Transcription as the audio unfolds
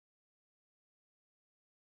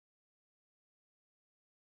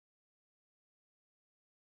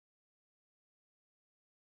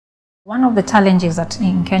One of the challenges that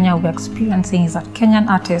in Kenya we're experiencing is that Kenyan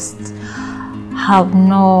artists have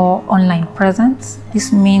no online presence.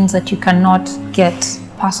 This means that you cannot get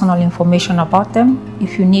personal information about them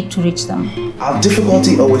if you need to reach them. Our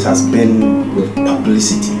difficulty always has been with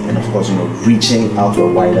publicity and of course, reaching out to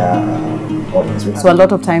a wider audience. So a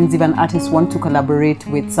lot of times even artists want to collaborate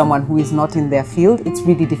with someone who is not in their field. It's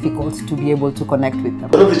really difficult to be able to connect with them.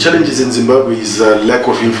 One of the challenges in Zimbabwe is lack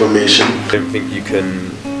of information. I don't think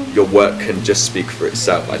your work can just speak for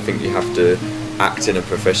itself. I think you have to act in a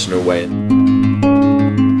professional way.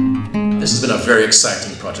 This has been a very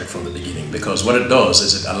exciting project from the beginning because what it does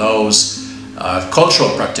is it allows cultural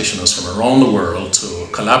practitioners from around the world to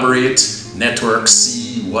collaborate, network,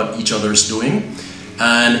 see what each other is doing,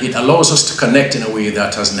 and it allows us to connect in a way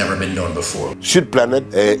that has never been done before.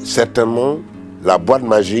 Spla-Southplanet est certainement la boîte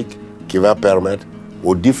magique qui va permettre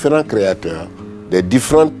aux différents créateurs des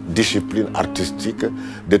différentes disciplines artistiques,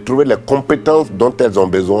 de trouver les compétences dont elles ont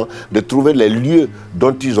besoin, de trouver les lieux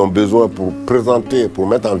dont ils ont besoin pour présenter, pour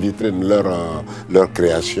mettre en vitrine leur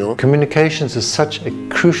création. Communications is such a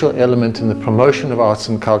crucial element in the promotion of arts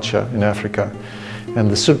and culture in Africa, and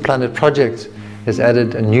the Sudplanète project has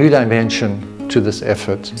added a new dimension to this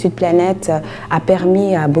effort. Sudplanète a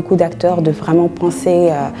permis à beaucoup d'acteurs de vraiment penser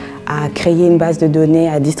à créer une base de données,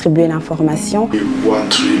 à distribuer l'information. We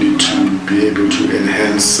want really to be able to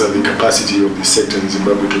enhance the capacity of the sector in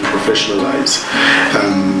Zimbabwe to professionalize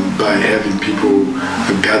by having people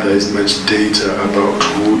gather as much data about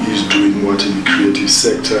who is doing what in the creative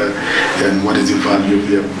sector and what is the value of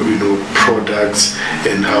their products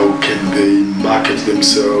and how can they market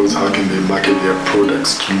themselves, how can they market their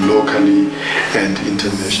products locally and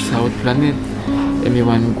internationally. Southplanet,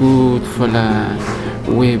 everyone good for la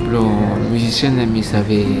web, musician mi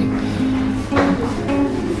savait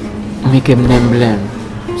make an emblem.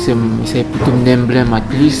 C'est plutôt un emblème at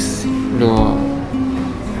least le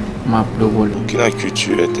map le wall. La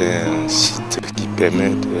culture est un site qui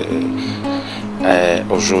permet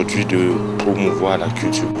aujourd'hui de promouvoir la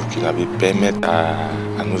culture burkinabé, permettre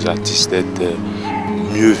à nos artistes d'être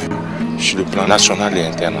mieux vus sur le plan national et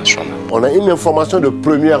international. On a une information de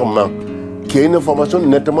première main, qui est une information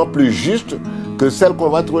nettement plus juste que celle qu'on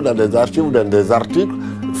va trouver dans des archives ou dans des articles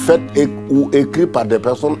faits ou écrits par des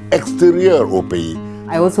personnes extérieures au pays.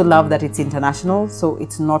 I also love that it's international, so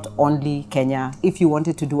it's not only Kenya. If you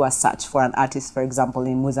wanted to do a search for an artist, for example,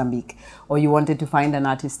 in Mozambique, or you wanted to find an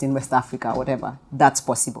artist in West Africa, whatever, that's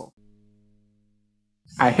possible.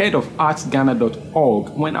 I heard of artsghana.org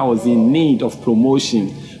when I was in need of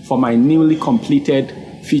promotion for my newly completed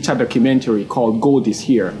feature documentary called Gold is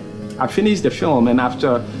Here. I finished the film, and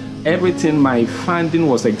after everything, my funding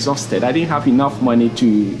was exhausted. I didn't have enough money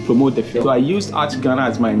to promote the film. So I used Arts Ghana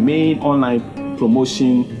as my main online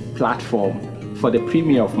promotion platform for the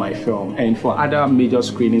premiere of my film and for other major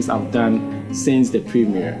screenings I've done since the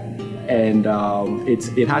premiere. And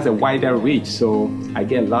it has a wider reach, so I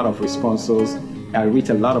get a lot of responses. I reach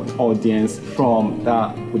a lot of audience from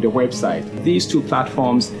with the website. These two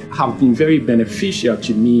platforms have been very beneficial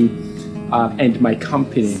to me and my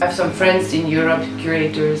company. I have some friends in Europe,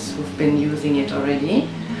 curators, who've been using it already,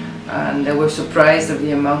 and they were surprised of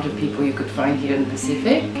the amount of people you could find here in the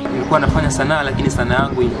Pacific. Nilikuwa nafanya sanaa lakini sanaa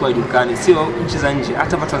yangu ilikuwa ijulikani, sio nchi za nje,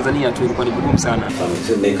 hata hapa Tanzania tu ilikuwa ni vigumu sana. I'm a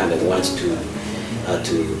filmmaker and I want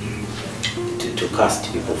to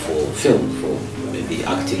cast people for film, for maybe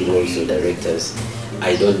acting roles or directors.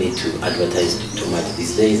 I don't need to advertise too much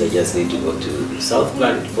these days. I just need to go to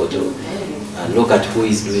Southplanet photo and look at who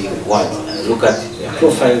is doing what, look at their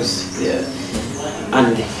profiles there,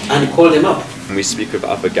 and call them up. When we speak with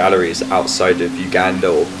other galleries outside of Uganda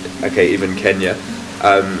or even Kenya,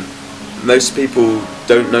 most people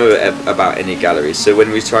don't know about any galleries. So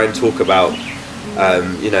when we try and talk about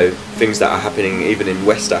things that are happening even in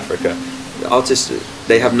West Africa, artists,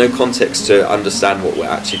 they have no context to understand what we're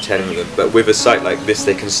actually telling them. But with a site like this,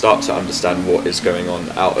 they can start to understand what is going on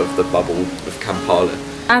out of the bubble of Kampala.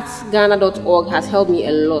 Artsghana.org has helped me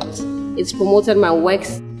a lot. It's promoted my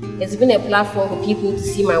works. It's been a platform for people to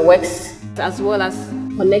see my works, as well as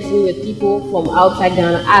connecting with people from outside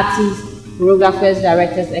Ghana, artists, choreographers,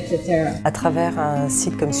 directors, etc. À travers un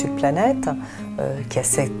site comme Sudplanète, qui a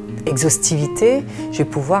cette exhaustivité, je vais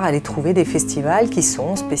pouvoir aller trouver des festivals qui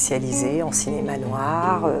sont spécialisés en cinéma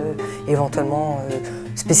noir, éventuellement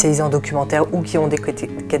spécialisés en documentaire ou qui ont des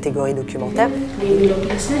catégories documentaires.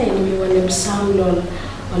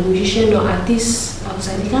 Musician or artist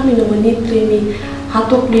outside kami no money play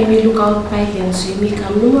hato play me look out by and so me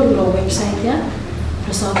come no website ya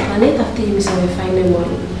Spla-Southplanet after you say find them all.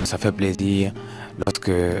 Ça fait plaisir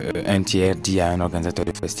lorsque un tiers dit à un organisateur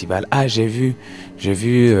de festival, ah j'ai vu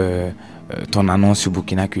ton annonce sur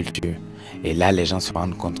Burkina Culture. Et là, les gens se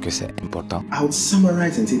rendent compte que c'est important. I would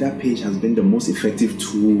summarize and say that page has been the most effective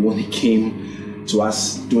tool when it came to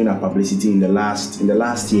us doing our publicity in the last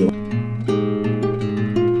year.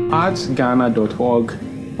 Artsghana.org,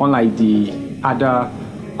 unlike the other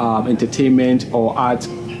entertainment or art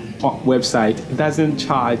website, doesn't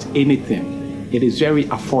charge anything. It is very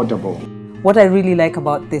affordable. What I really like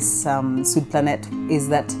about this Sudplanète is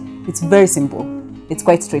that it's very simple. It's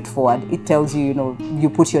quite straightforward. It tells you, you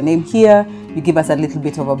put your name here, you give us a little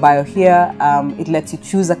bit of a bio here, it lets you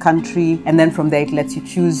choose a country, and then from there it lets you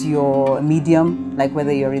choose your medium, like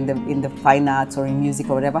whether you're in the fine arts or in music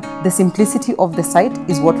or whatever. The simplicity of the site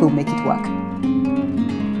is what will make it work.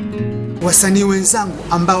 Wasanii wenzangu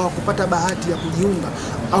ambao wakupata bahati ya kujiunga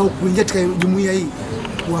au kuingia katika jumuiya hii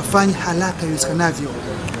wafanye haraka iwezekanavyo.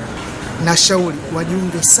 Na shauri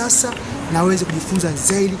wajiunge sasa na waweze kujifunza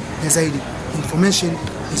zaidi na zaidi. Information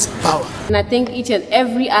is power. And I think each and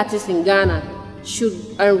every artist in Ghana should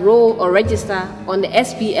enroll or register on the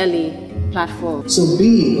SPLA platform. So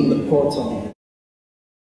be on the portal